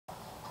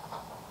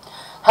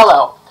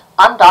Hello,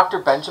 I'm Dr.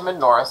 Benjamin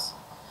Norris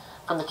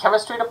from the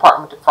Chemistry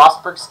Department at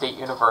Frostburg State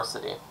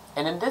University,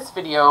 and in this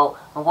video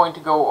I'm going to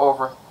go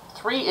over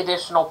 3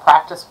 additional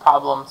practice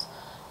problems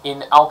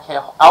in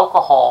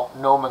alcohol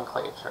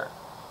nomenclature.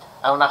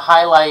 I want to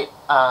highlight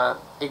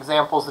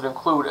examples that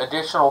include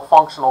additional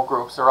functional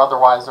groups or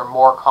otherwise are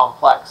more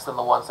complex than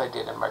the ones I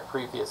did in my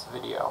previous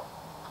video.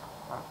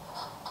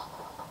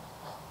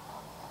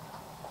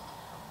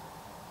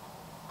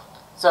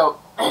 So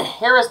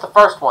here is the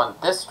first one.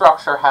 This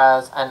structure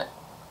has an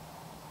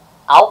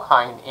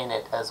alkyne in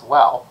it as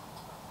well.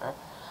 Okay?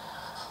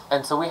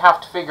 And so we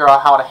have to figure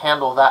out how to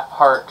handle that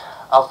part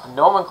of the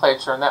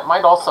nomenclature, and that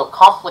might also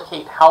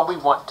complicate how we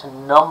want to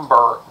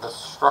number the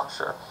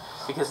structure,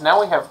 because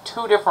now we have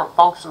 2 different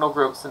functional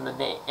groups in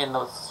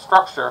the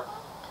structure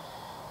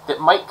that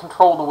might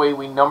control the way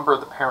we number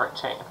the parent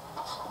chain.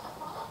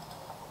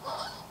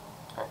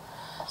 Okay.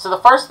 So the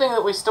first thing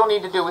that we still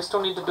need to do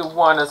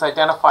one, is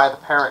identify the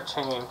parent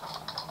chain.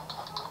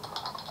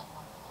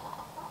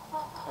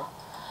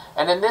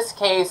 And in this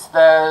case,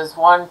 there's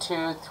 1,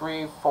 2,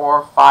 3,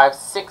 4, 5,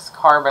 6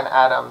 carbon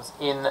atoms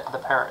in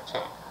the parent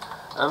chain.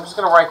 And I'm just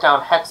going to write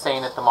down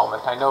hexane at the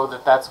moment. I know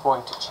that that's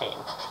going to change.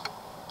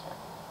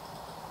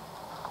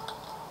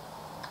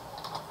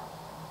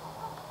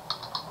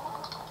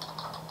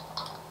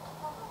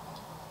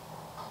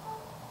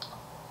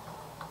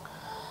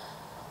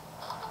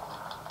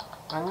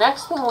 The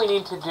next thing we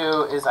need to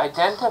do is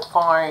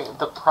identify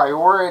the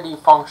priority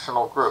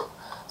functional group.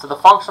 So the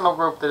functional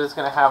group that is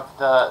going to have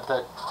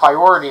the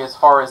priority as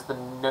far as the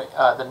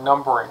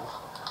numbering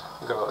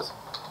goes.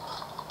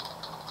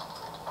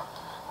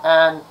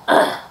 And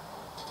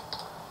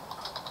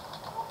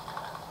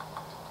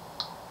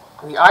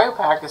the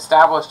IUPAC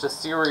established a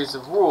series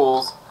of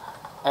rules,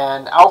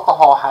 and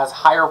alcohol has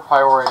higher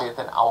priority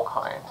than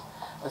alkyne.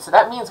 And so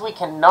that means we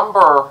can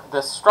number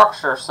the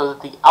structure so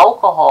that the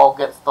alcohol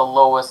gets the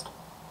lower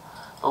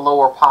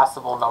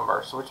possible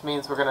number. So which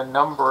means we're going to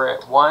number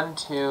it 1,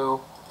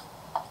 2.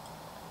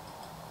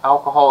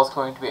 Alcohol is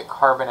going to be at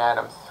carbon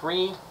atom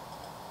 3,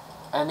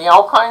 and the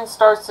alkyne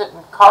starts at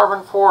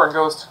carbon 4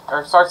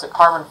 and starts at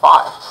carbon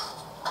 5.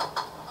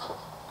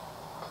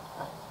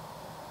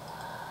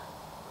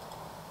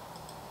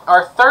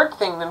 Our third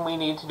thing then we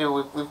need to do,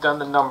 we've done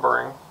the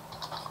numbering.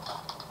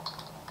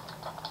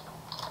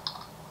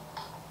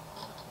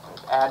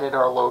 We've added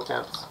our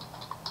locants.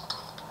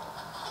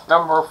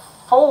 Number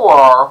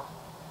 4,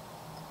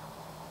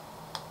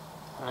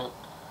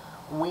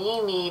 we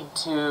need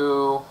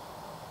to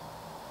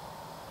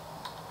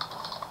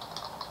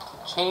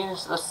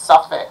change the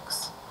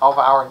suffix of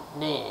our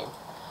name.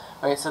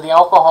 Okay, so the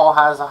alcohol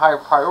has a higher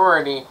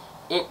priority.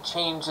 It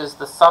changes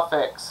the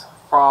suffix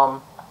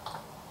from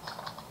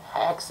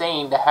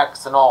hexane to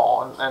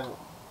hexanol, and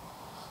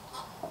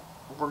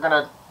we're going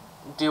to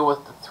deal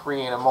with the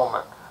 3 in a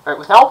moment. Right,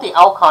 without the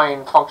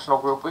alkyne functional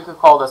group, we could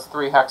call this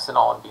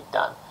 3-hexanol and be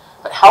done.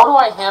 But how do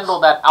I handle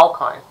that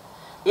alkyne?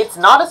 It's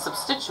not a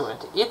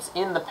substituent. It's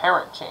in the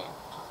parent chain.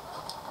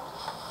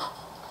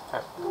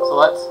 Okay, so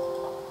let's...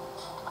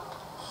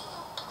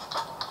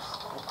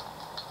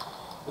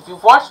 If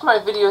you've watched my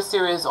video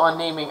series on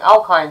naming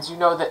alkynes, you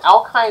know that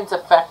alkynes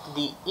affect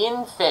the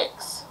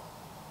infix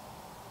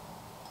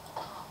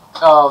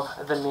of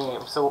the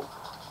name. So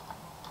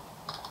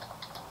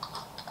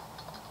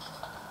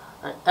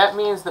right, that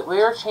means that we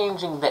are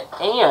changing the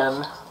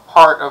 "an"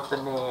 part of the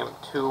name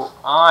to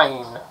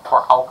 "-ine"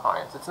 for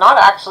alkynes. It's not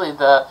actually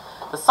the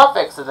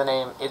suffix of the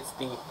name, it's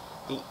the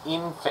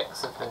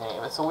infix of the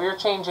name. And so we are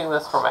changing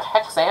this from a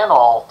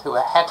hexanol to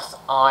a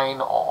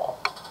hexinol.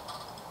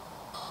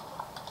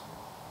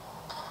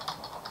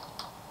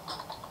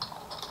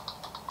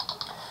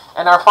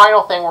 And our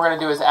final thing we're going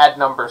to do is add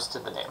numbers to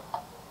the name.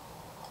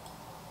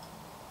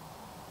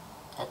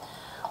 Okay.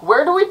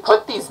 Where do we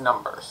put these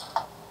numbers?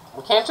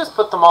 We can't just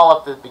put them all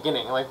up at the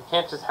beginning. Like, we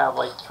can't just have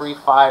like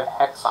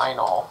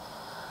 3,5-hexinol.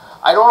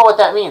 I don't know what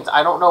that means.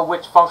 I don't know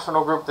which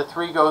functional group the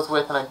 3 goes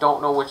with, and I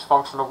don't know which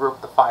functional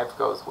group the 5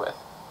 goes with.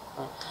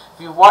 Okay.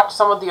 If you've watched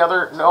some of the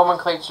other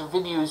nomenclature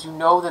videos, you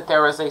know that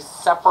there's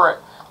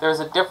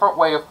a different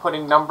way of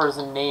putting numbers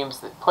in names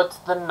that puts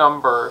the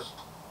numbers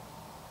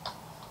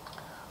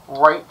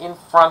right in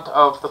front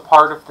of the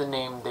part of the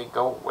name they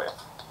go with.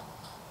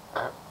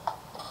 Okay.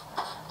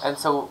 And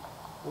so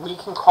we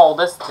can call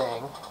this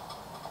thing,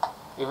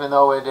 even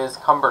though it is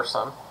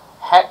cumbersome,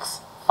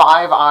 hex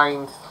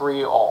 5-ine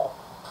 3-ol.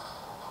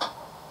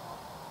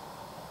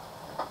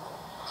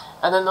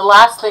 And then the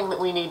last thing that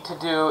we need to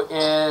do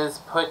is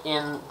put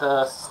in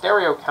the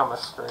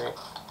stereochemistry.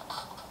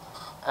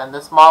 And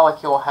this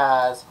molecule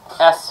has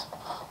S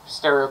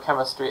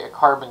stereochemistry at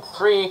carbon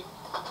 3.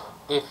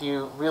 If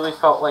you really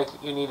felt like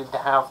you needed to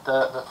have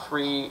the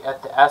 3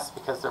 at the S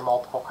because there are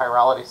multiple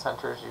chirality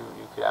centers,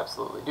 you could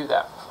absolutely do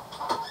that.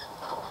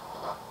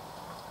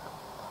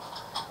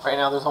 Right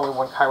now there's only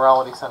one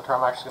chirality center.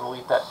 I'm actually going to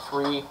leave that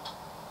 3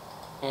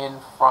 in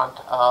front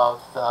of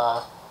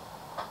the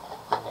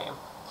name.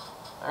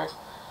 Alright,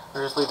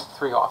 we'll just leave the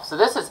 3 off. So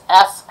this is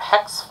S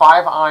hex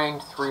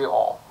 5-ine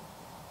 3-ol.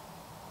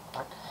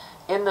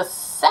 In the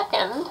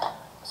second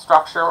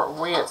structure,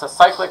 it's a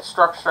cyclic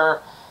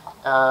structure.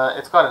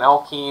 It's got an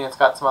alkene. It's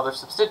got some other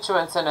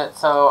substituents in it.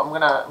 So I'm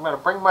gonna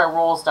bring my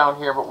rules down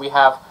here, but we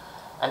have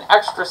an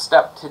extra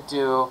step to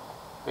do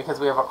because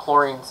we have a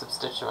chlorine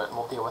substituent, and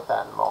we'll deal with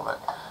that in a moment.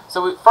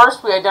 So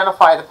first we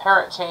identify the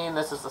parent chain.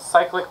 This is a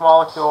cyclic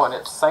molecule, and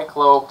it's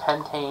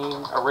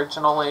cyclopentane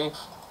originally.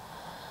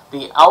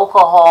 The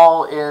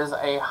alcohol is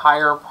a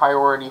higher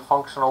priority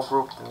functional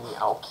group than the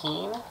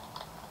alkene.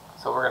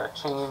 So we're going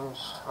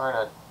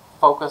to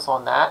focus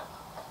on that.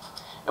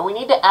 And we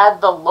need to add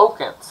the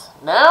locants.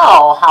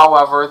 Now,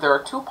 however, there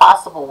are two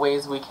possible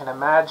ways we can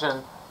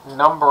imagine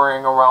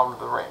numbering around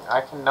the ring.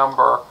 I can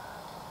number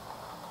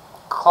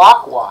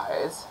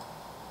clockwise,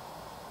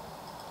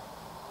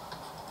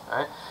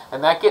 right?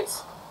 And that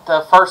gets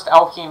the first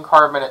alkene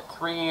carbon at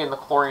 3 and the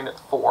chlorine at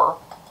 4.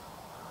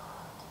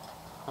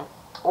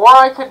 Or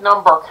I could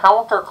number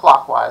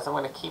counterclockwise. I'm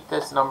going to keep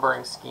this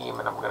numbering scheme,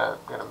 and I'm going to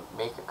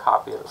make a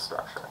copy of the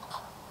structure.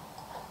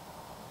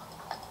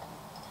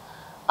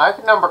 I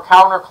could number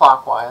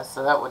counterclockwise,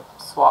 so that would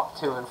swap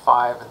 2 and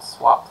 5 and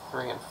swap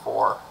 3 and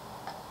 4.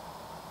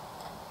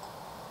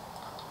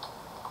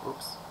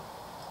 Oops.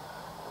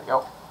 There we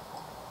go.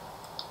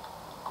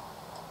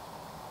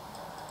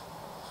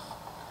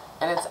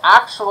 And it's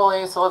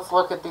actually, so let's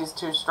look at these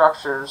two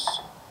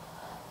structures.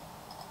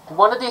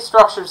 One of these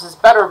structures is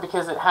better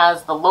because it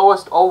has the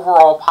lowest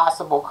overall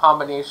possible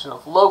combination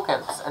of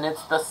locants, and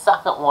it's the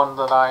second one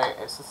that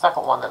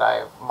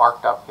I've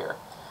marked up here.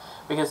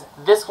 Because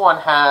this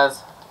one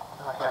has,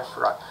 I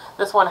forgot.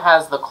 This one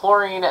has the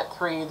chlorine at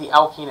 3, the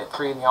alkene at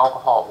 3, and the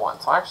alcohol at 1.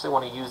 So I actually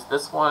want to use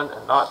this one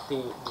and not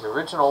the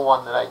original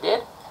one that I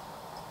did.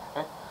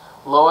 Okay.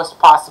 Lowest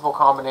possible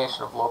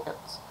combination of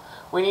locants.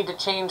 We need to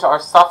change our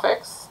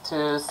suffix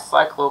to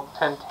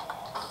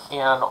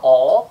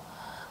cyclopentanol.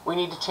 We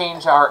need to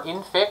change our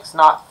infix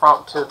not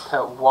to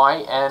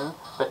yn,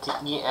 but to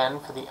en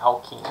for the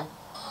alkene.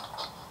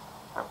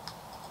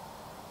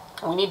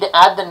 We need to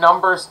add the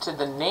numbers to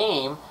the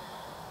name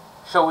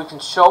so we can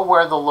show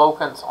where the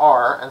locants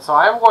are. And so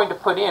I'm going to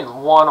put in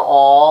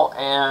 1-ol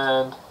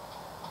and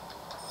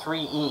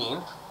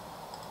 3-ene.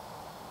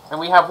 And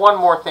we have one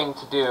more thing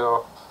to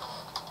do,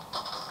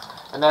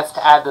 and that's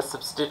to add the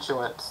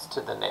substituents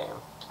to the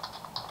name.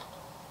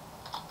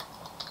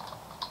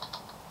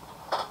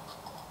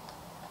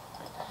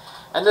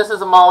 And this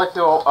is a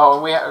molecule,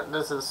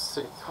 this is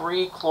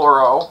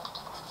 3-chloro,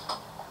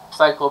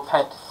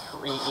 cyclopent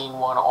 3-ene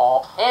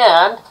 1-ol,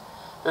 and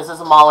this is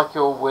a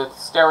molecule with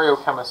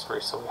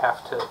stereochemistry, so we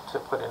have to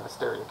put in a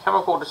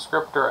stereochemical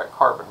descriptor at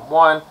carbon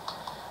 1,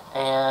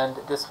 and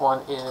this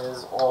one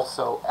is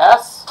also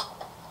S,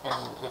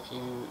 and if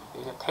you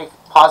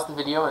pause the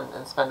video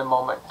and spend a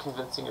moment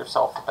convincing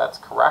yourself that that's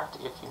correct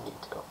if you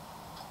need to.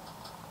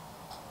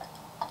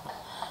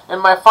 In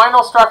my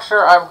final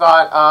structure, I've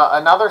got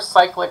another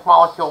cyclic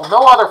molecule,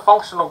 no other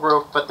functional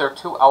group, but there are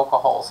 2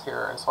 alcohols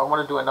here, and so I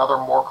want to do another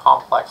more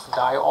complex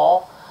diol.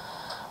 All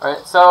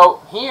right, so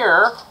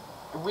here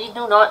we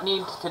do not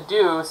need to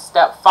do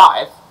step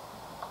 5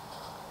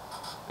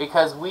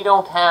 because we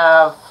don't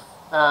have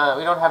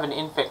an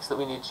infix that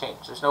we need to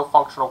change. There's no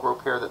functional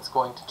group here that's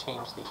going to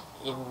change the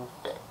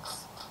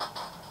infix.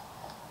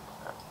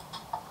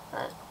 All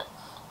right.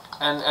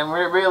 And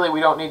we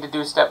don't need to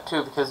do step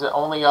 2 because the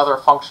only other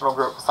functional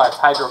group besides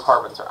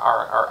hydrocarbons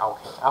are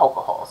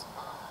alcohols.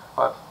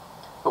 But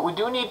we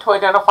do need to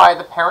identify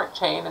the parent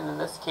chain, and in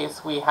this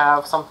case we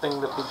have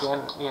something that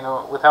began,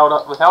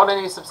 without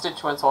any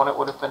substituents on it,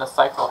 would have been a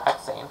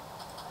cyclohexane.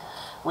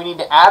 We need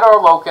to add our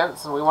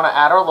locants, and we want to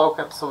add our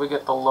locants so we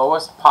get the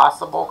lowest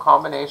possible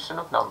combination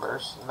of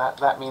numbers, and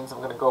that means I'm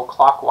going to go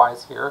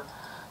clockwise here,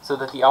 so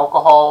that the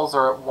alcohols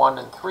are at 1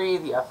 and 3,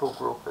 the ethyl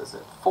group is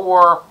at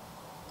 4.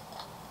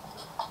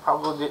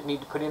 Probably didn't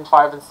need to put in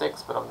 5 and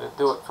 6, but I'm going to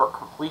do it for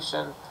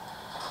completion.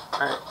 All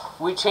right.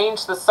 We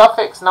change the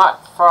suffix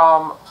not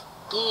from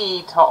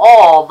E to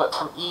ol, but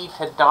from E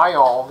to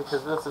diol,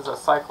 because this is a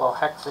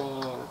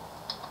cyclohexane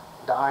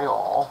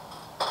diol.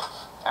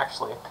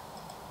 Actually,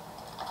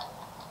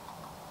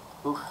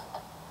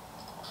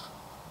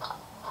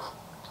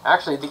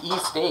 Actually, the E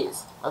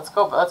stays. Let's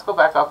go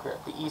back up here.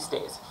 The E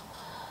stays.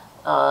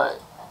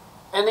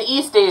 And the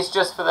E stays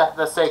just for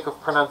the sake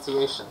of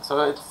pronunciation. So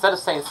instead of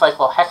saying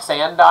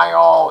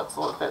cyclohexanediol,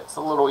 it's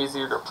a little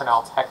easier to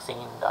pronounce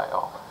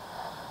hexanediol.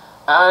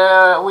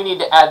 We need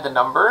to add the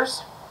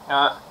numbers.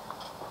 And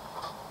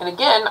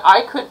again,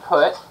 I could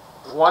put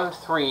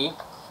 1,3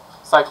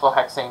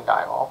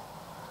 cyclohexanediol.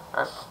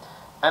 Right?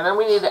 And then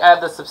we need to add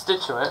the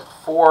substituent,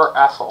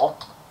 4-ethyl,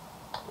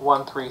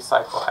 1,3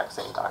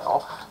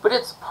 cyclohexanediol. But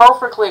it's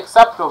perfectly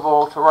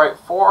acceptable to write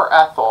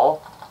 4-ethyl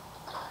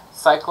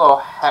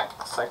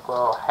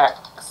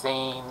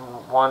cyclohexane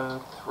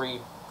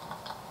 1,3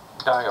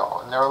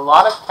 diol. And there are a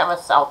lot of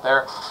chemists out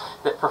there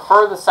that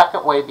prefer the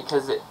second way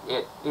because it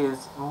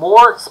is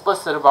more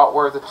explicit about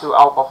where the 2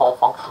 alcohol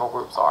functional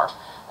groups are.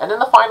 And then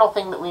the final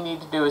thing that we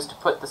need to do is to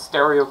put the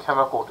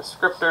stereochemical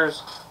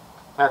descriptors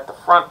at the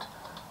front.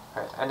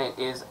 And it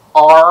is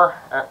R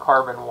at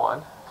carbon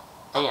 1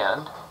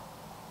 and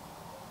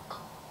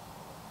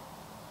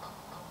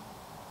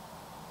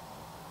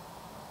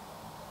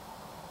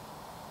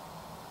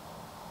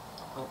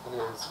it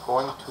is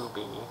going to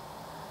be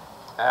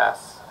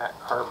S at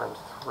carbon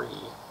 3.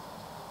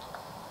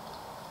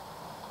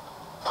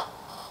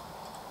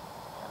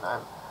 And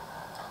I'm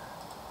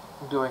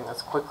doing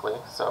this quickly,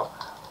 so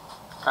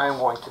I'm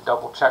going to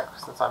double check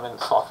since I'm in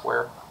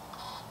software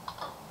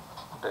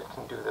that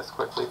can do this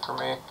quickly for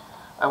me.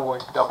 I'm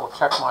going to double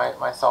check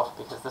myself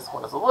because this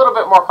one is a little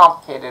bit more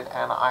complicated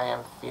and I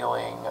am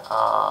feeling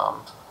a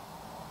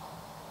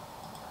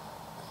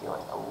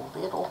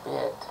little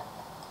bit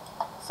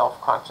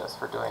self-conscious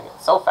for doing it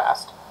so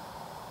fast.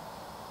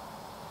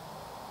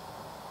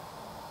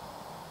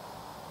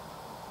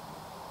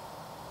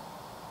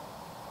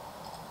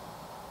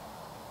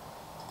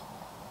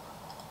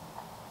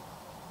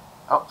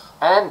 Oh,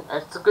 and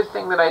it's a good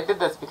thing that I did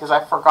this because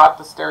I forgot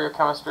the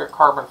stereochemistry of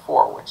carbon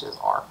 4, which is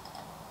R.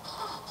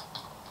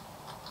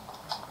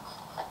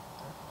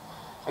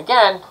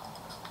 Again,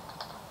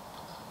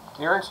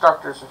 your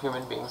instructors are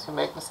human beings who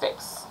make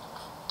mistakes.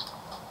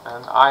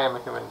 And I am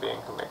a human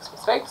being who makes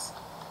mistakes.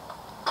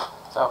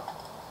 So,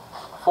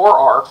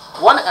 4R,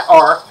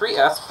 1R,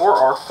 3S,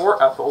 4R,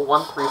 4-ethyl,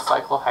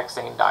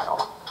 1,3-cyclohexane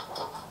diol.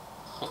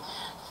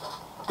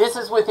 This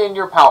is within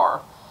your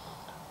power.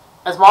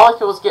 As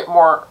molecules get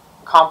more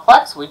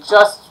complex, we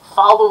just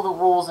follow the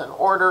rules in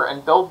order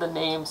and build the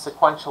names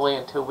sequentially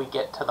until we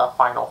get to the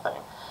final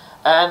thing.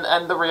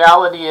 And the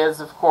reality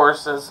is, of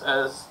course, as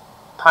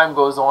time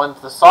goes on,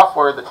 the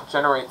software that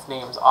generates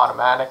names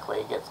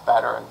automatically gets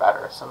better and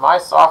better. So my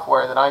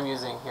software that I'm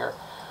using here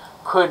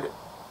could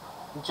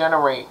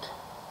generate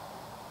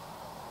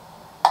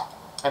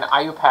an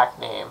IUPAC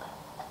name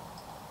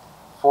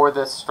for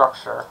this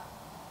structure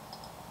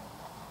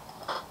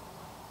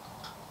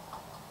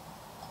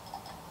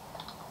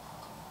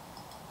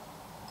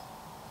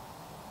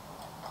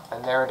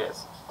and there it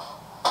is.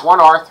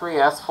 1R,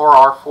 3S,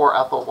 4R,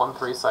 4-ethyl,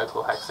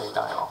 1,3-cyclohexane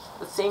diol.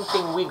 The same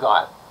thing we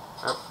got.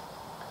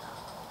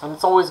 And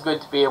it's always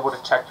good to be able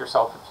to check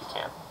yourself if you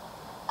can.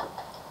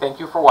 Thank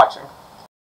you for watching.